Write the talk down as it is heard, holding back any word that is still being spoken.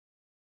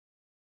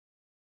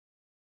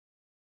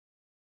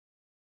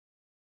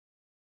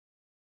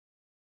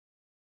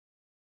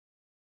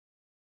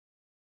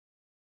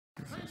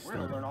We're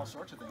going to learn all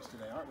sorts of things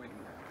today, aren't we?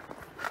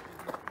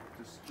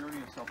 This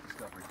journey of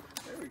self-discovery.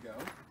 There we go.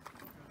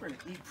 We're going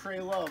to eat, pray,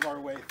 love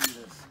our way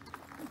through this.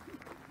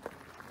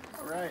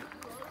 All right.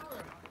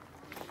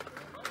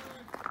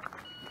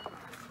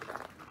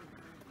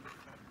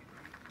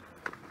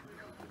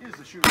 Here's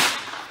the shooter.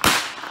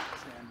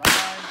 Stand by.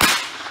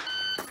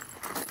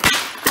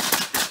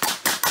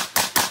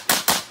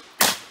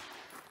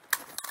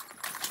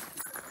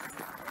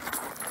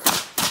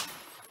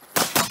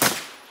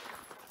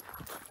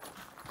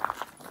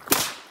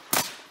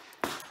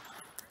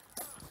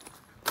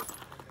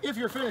 If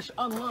you're finished,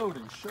 unload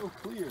and show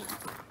clear.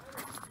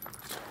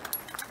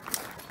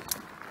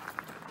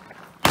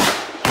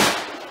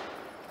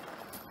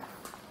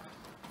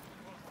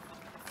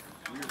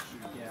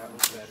 Yeah, it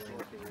was better.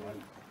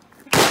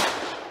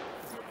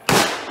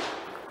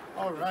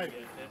 All right.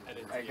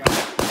 I got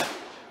it.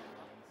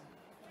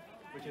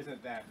 Which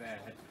isn't that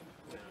bad.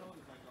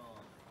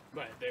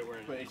 But they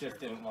weren't. But it just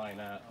didn't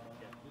line up.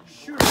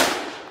 Shooter.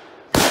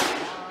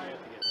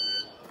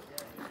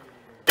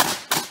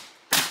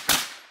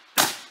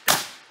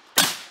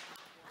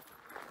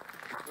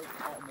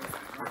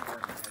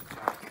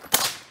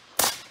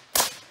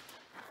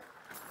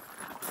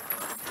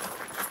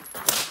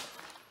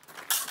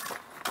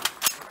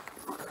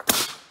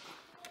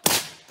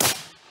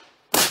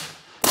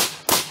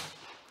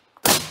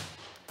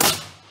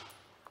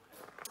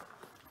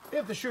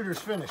 If the shooter's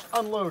finished,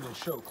 unload and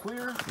show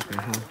clear.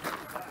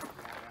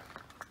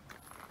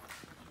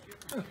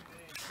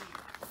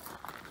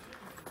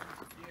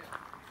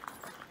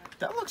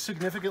 That looks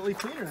significantly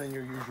cleaner than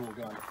your usual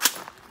gun.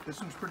 This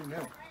one's pretty new.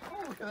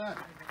 Oh, look at that.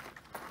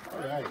 All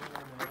right.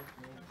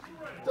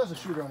 Does a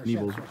shooter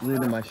understand? Nebel's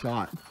ruining my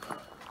shot.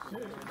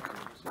 Shooter.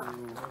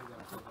 Stand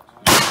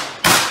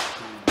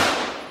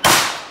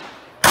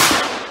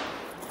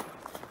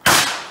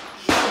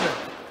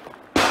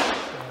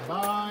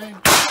by.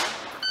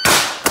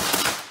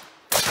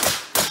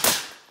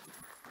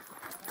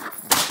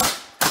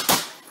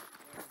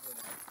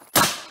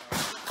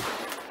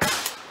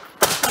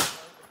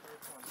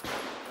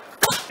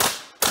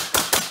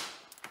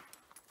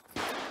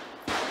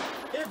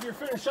 If you're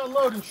finished,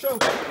 unload and show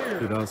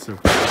clear. It also.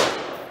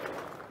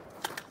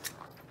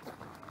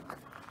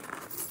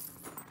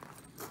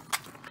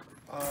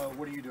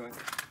 What are you doing?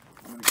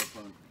 I'm gonna go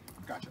phone.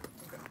 Gotcha.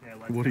 Okay. Yeah,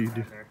 What do you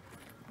do?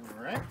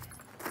 All right.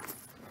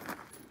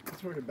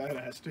 That's fucking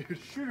badass, dude.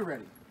 Shooter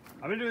ready.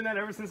 I've been doing that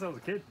ever since I was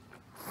a kid.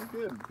 You're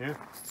good. Yeah.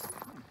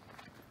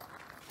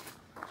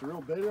 It's a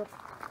real beta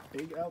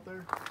egg out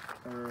there,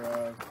 or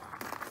at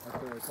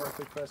the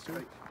Plastic Fest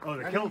too. Oh,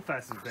 the Ready? Kill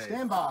Fest is big.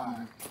 Stand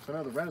by. So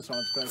now the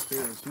Renaissance Fest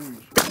here is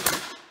huge.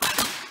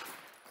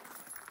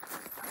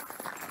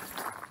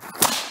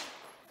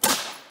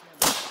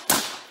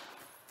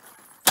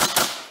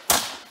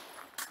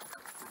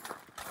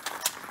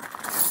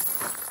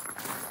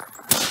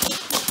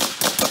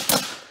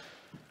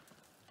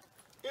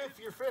 If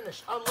you're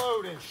finished,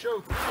 unload and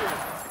show clear.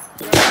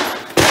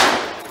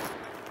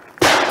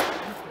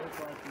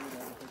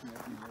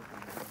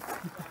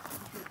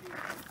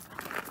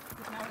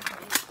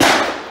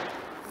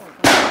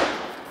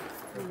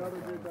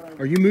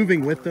 Are you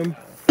moving with them?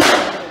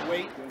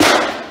 Wait.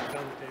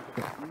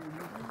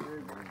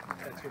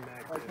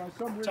 Like by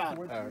some weird Todd.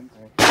 coincidence,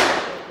 I was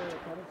out there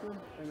at Pendleton,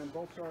 and then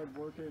both started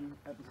working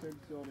at the same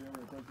facility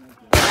over at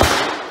Presidential.